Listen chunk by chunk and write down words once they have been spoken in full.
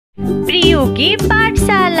बच्चों की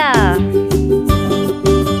पाठशाला।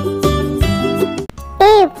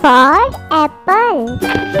 A for apple.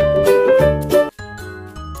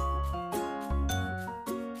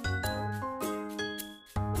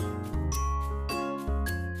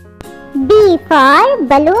 B for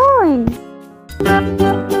balloon.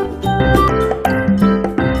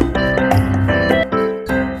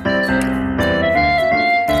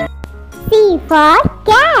 C for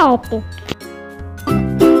cat.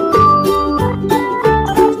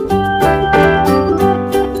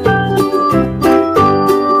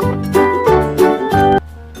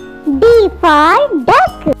 D for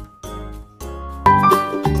duck.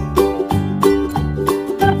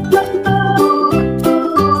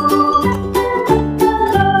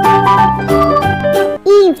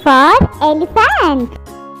 E for elephant.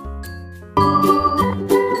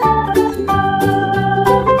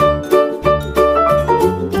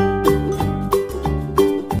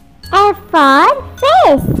 F for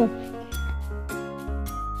fish.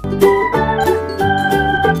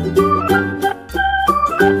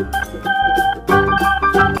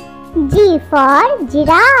 G for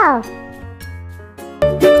giraffe.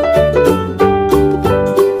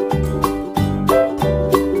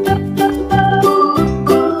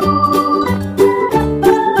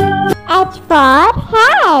 H for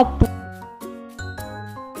hat.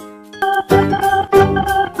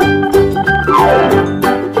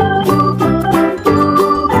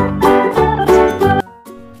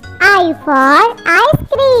 I for ice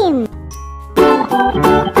cream.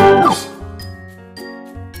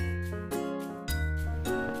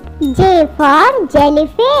 J for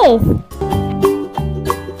jellyfish.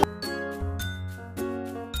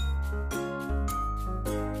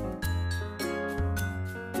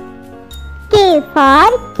 K for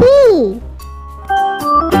key.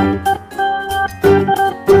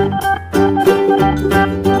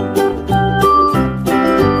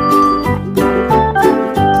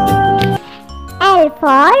 L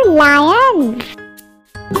for lion.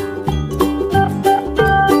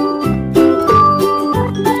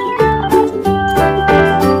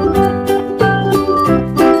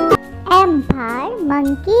 M for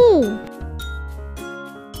monkey.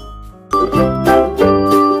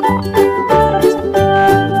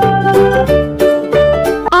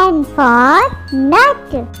 N for nut.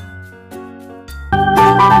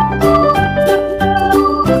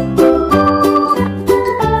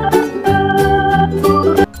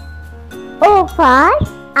 O for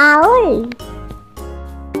owl.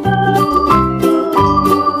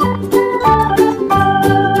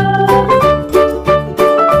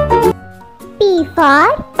 P for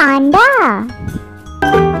panda.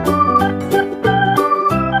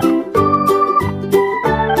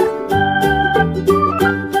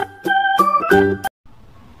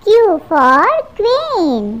 Q for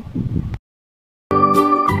queen.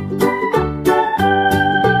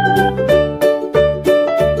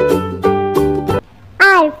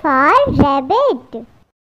 R for rabbit.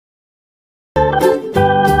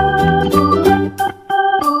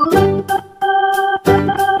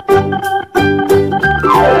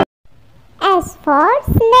 S for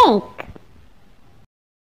snake.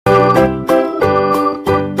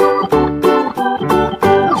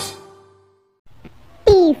 T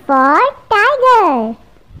for tiger.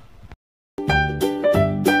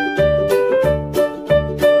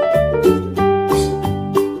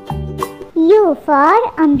 U for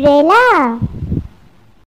umbrella.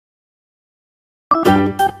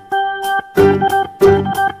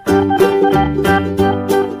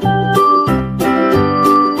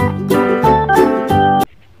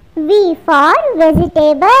 V for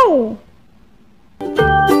vegetable.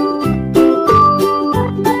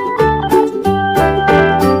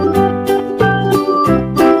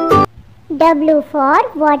 W for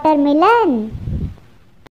watermelon.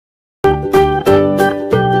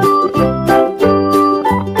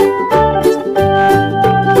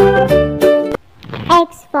 X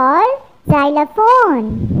for xylophone.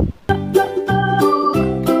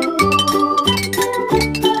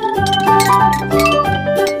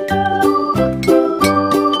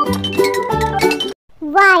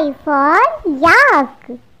 Y for yak.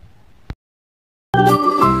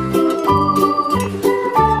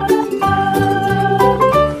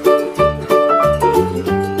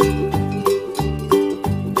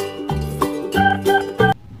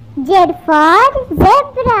 Z for